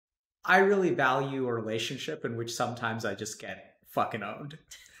I really value a relationship in which sometimes I just get fucking owned.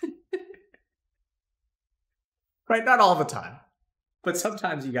 Right? Not all the time, but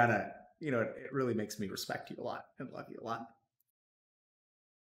sometimes you gotta, it really makes me respect you a lot and love you a lot.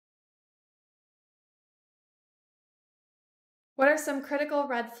 What are some critical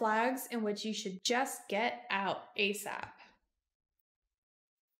red flags in which you should just get out ASAP?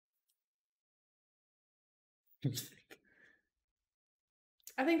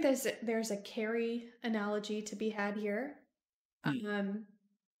 I think there's a Carrie analogy to be had here.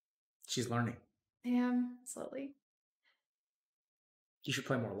 She's learning. I am slowly. You should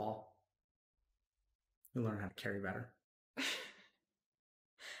play more LOL. You'll learn how to carry better.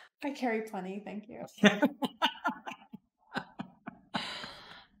 I carry plenty, thank you.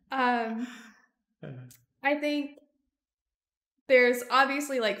 I think there's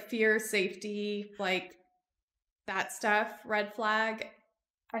obviously like fear, safety, like that stuff, red flag.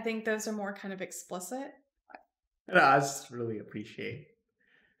 I think those are more kind of explicit. I just really appreciate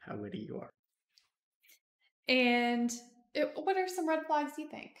how witty you are. And what are some red flags you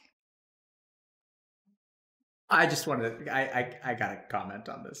think? I just wanted to, I got to comment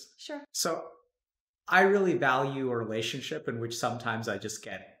on this. Sure. So I really value a relationship in which sometimes I just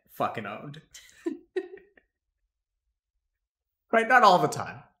get fucking owned. Right? Not all the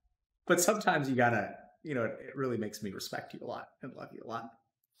time, but sometimes you gotta, it really makes me respect you a lot and love you a lot.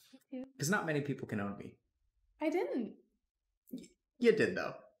 Because not many people can own me. I didn't. You did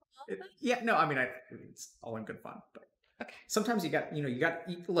though. Yeah, no, I mean, it's all in good fun, but okay. Sometimes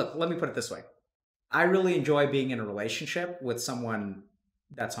look, let me put it this way. I really enjoy being in a relationship with someone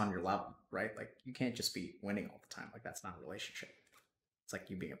that's on your level, right? Like you can't just be winning all the time. Like that's not a relationship. It's like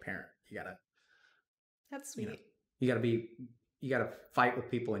you being a parent. That's sweet. You gotta fight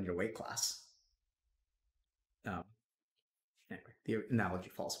with people in your weight class. Anyway, the analogy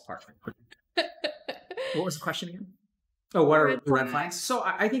falls apart. What was the question again? Oh, what are the red flags? So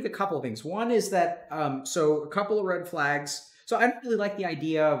I think a couple of things. One is that, so a couple of red flags. So I don't really like the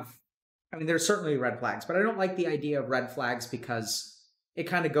idea of, I mean, there's certainly red flags, but I don't like the idea of red flags because it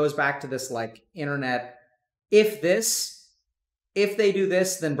kind of goes back to this like internet, if they do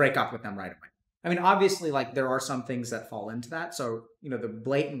this, then break up with them right away. I mean, obviously, like there are some things that fall into that. So, the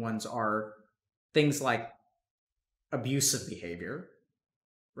blatant ones are things like abusive behavior,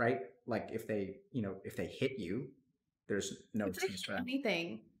 right? Like if they hit you, there's no excuse for that.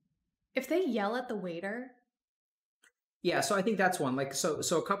 Anything. If they yell at the waiter. Yeah, so I think that's one. Like, so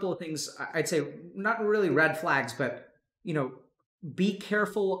a couple of things I'd say, not really red flags, but be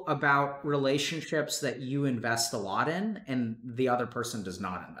careful about relationships that you invest a lot in and the other person does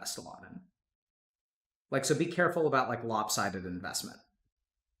not invest a lot in. Like, so be careful about like lopsided investment.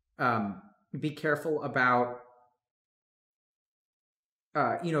 Be careful about,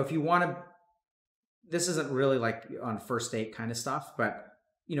 if you want to, this isn't really like on first date kind of stuff, but,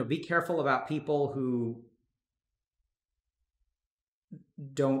 be careful about people who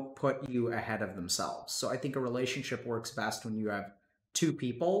don't put you ahead of themselves. So I think a relationship works best when you have two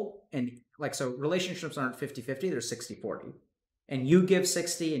people and like, so relationships aren't 50-50, they're 60-40. And you give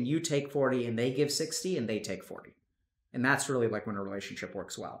 60 and you take 40 and they give 60 and they take 40. And that's really like when a relationship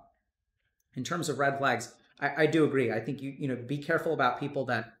works well. In terms of red flags, I do agree. I think you be careful about people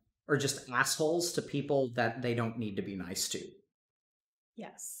that are just assholes to people that they don't need to be nice to.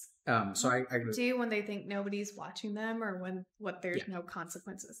 Yes. So I do when they think nobody's watching them or when there's no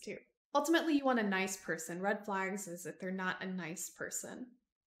consequences to. Ultimately, you want a nice person. Red flags is if they're not a nice person.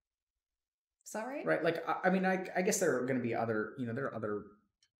 Is that right? Right. Like, I mean, I guess there are going to be other, there are other.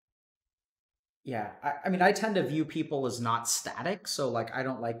 Yeah. I mean, I tend to view people as not static. So like, I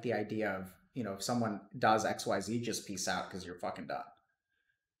don't like the idea of, if someone does XYZ, just peace out because you're fucking done.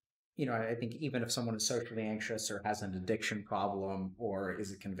 I think even if someone is socially anxious or has an addiction problem or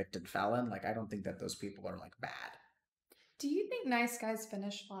is a convicted felon, like, I don't think that those people are like bad. Do you think nice guys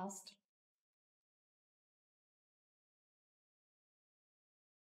finish last?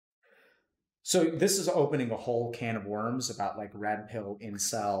 So this is opening a whole can of worms about like red pill,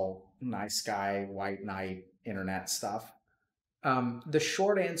 incel, nice guy, white knight, internet stuff. The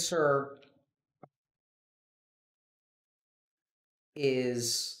short answer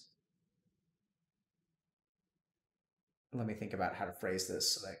is, let me think about how to phrase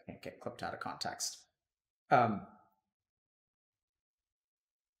this so that I can't get clipped out of context.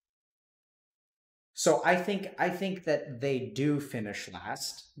 So I think that they do finish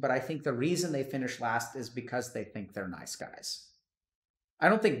last, but I think the reason they finish last is because they think they're nice guys. I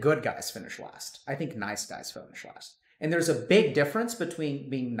don't think good guys finish last. I think nice guys finish last. And there's a big difference between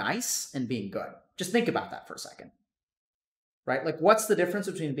being nice and being good. Just think about that for a second. right? Like, what's the difference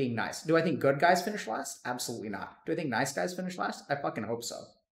between being nice? Do I think good guys finish last? Absolutely not. Do I think nice guys finish last? I fucking hope so.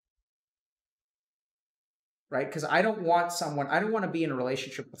 Right? Because I don't want to be in a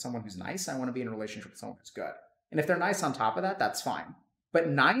relationship with someone who's nice. I want to be in a relationship with someone who's good. And if they're nice on top of that, that's fine. But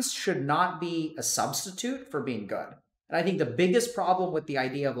nice should not be a substitute for being good. And I think the biggest problem with the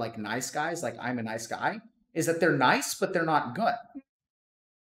idea of like nice guys, like I'm a nice guy, is that they're nice, but they're not good.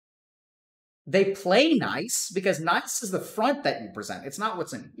 They play nice because nice is the front that you present. It's not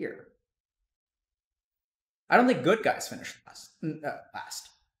what's in here. I don't think good guys finish last.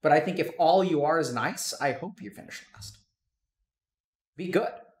 But I think if all you are is nice, I hope you finish last. Be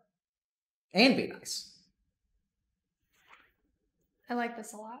good. And be nice. I like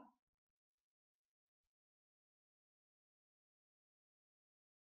this a lot.